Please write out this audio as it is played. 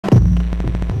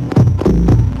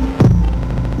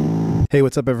Hey,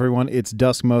 what's up everyone? It's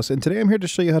Duskmos, and today I'm here to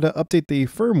show you how to update the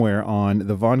firmware on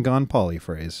the Vongon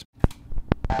Polyphrase.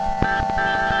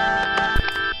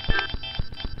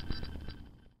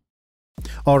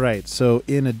 Alright, so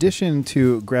in addition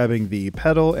to grabbing the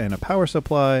pedal and a power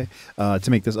supply to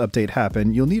make this update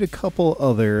happen, you'll need a couple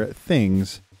other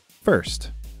things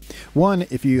first. One,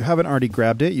 if you haven't already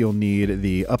grabbed it, you'll need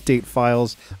the update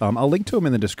files. I'll link to them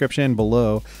in the description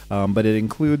below, but it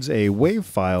includes a WAV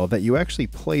file that you actually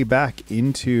play back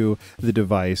into the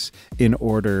device in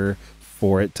order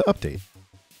for it to update.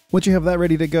 Once you have that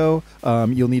ready to go,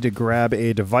 you'll need to grab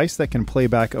a device that can play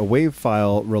back a WAV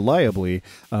file reliably.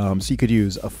 So you could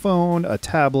use a phone, a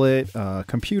tablet, a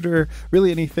computer,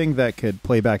 really anything that could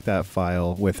play back that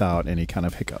file without any kind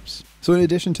of hiccups. So in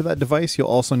addition to that device, you'll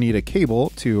also need a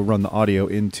cable to run the audio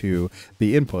into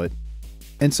the input.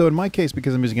 And so in my case,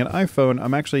 because I'm using an iPhone,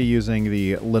 I'm actually using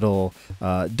the little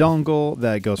dongle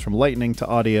that goes from Lightning to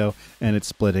audio, and it's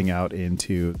splitting out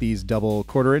into these double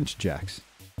 1/4-inch jacks.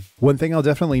 One thing I'll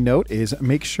definitely note is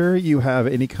make sure you have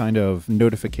any kind of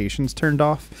notifications turned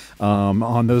off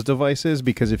on those devices,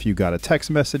 because if you got a text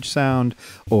message sound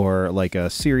or like a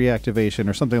Siri activation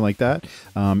or something like that,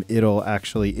 it'll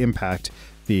actually impact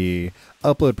the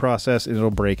upload process and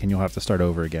it'll break and you'll have to start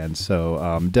over again. So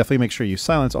definitely make sure you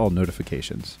silence all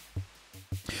notifications.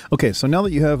 Okay, so now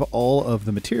that you have all of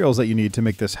the materials that you need to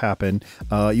make this happen,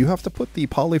 you have to put the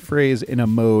Polyphrase in a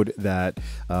mode that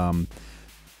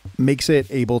makes it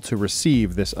able to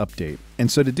receive this update.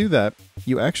 And so to do that,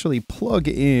 you actually plug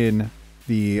in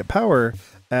the power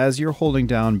as you're holding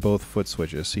down both foot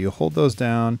switches. So you hold those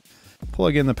down,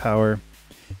 plug in the power,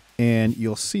 and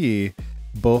you'll see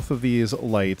both of these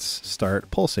lights start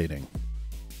pulsating.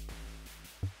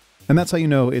 And that's how you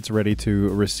know it's ready to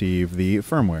receive the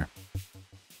firmware.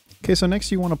 Okay, so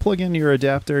next you want to plug in your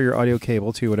adapter, your audio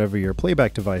cable to whatever your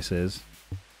playback device is.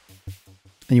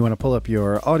 And you want to pull up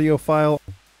your audio file.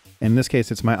 In this case,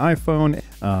 it's my iPhone,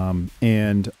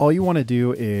 and all you want to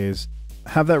do is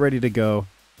have that ready to go,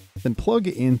 then plug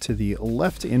into the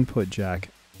left input jack,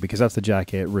 because that's the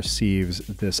jack it receives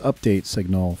this update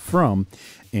signal from,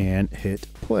 and hit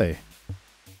play.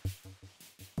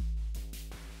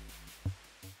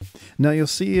 Now you'll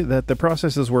see that the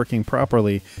process is working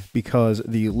properly because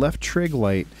the left trig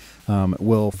light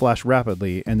will flash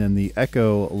rapidly, and then the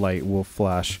echo light will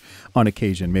flash on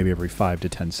occasion, maybe every 5 to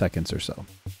 10 seconds or so.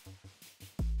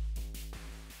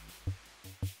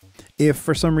 If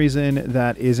for some reason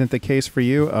that isn't the case for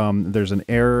you, there's an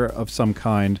error of some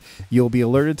kind, you'll be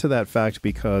alerted to that fact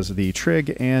because the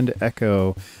trig and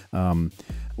echo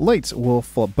lights will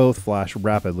both flash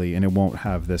rapidly, and it won't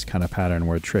have this kind of pattern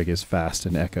where trig is fast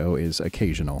and echo is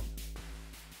occasional.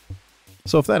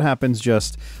 So if that happens,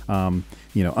 just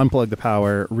unplug the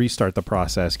power, restart the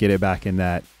process, get it back in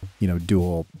that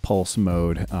dual pulse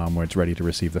mode where it's ready to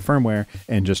receive the firmware,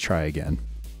 and just try again.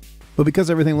 But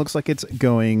because everything looks like it's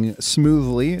going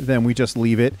smoothly, then we just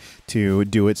leave it to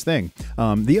do its thing.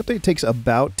 The update takes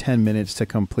about 10 minutes to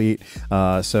complete,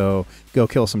 so go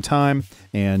kill some time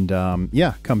and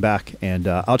yeah, come back and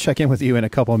I'll check in with you in a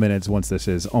couple of minutes once this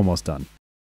is almost done.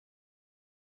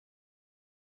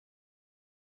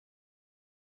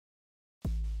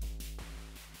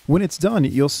 When it's done,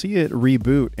 you'll see it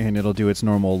reboot and it'll do its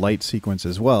normal light sequence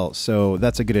as well. So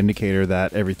that's a good indicator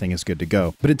that everything is good to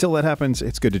go. But until that happens,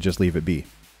 it's good to just leave it be.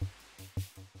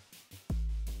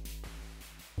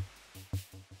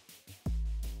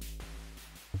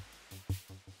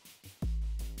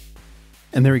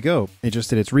 And there we go. It just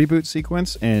did its reboot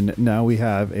sequence, and now we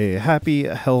have a happy,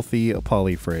 healthy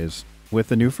Polyphrase with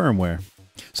the new firmware.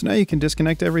 So now you can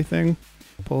disconnect everything,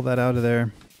 pull that out of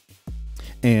there,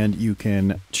 and you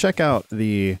can check out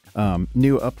the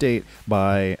new update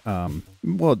by,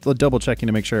 well, double checking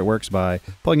to make sure it works by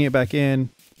plugging it back in,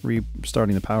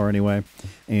 restarting the power anyway.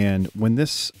 And when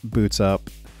this boots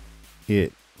up,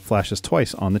 it flashes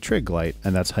twice on the trig light,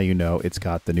 and that's how you know it's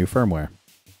got the new firmware.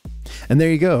 And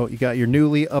there you go. You got your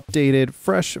newly updated,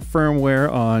 fresh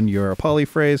firmware on your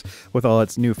Polyphrase with all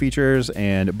its new features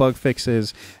and bug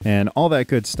fixes and all that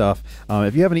good stuff.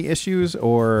 If you have any issues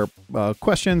or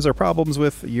questions or problems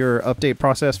with your update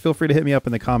process, feel free to hit me up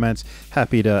in the comments.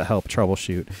 Happy to help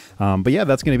troubleshoot. But yeah,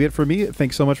 that's going to be it for me.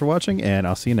 Thanks so much for watching, and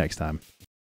I'll see you next time.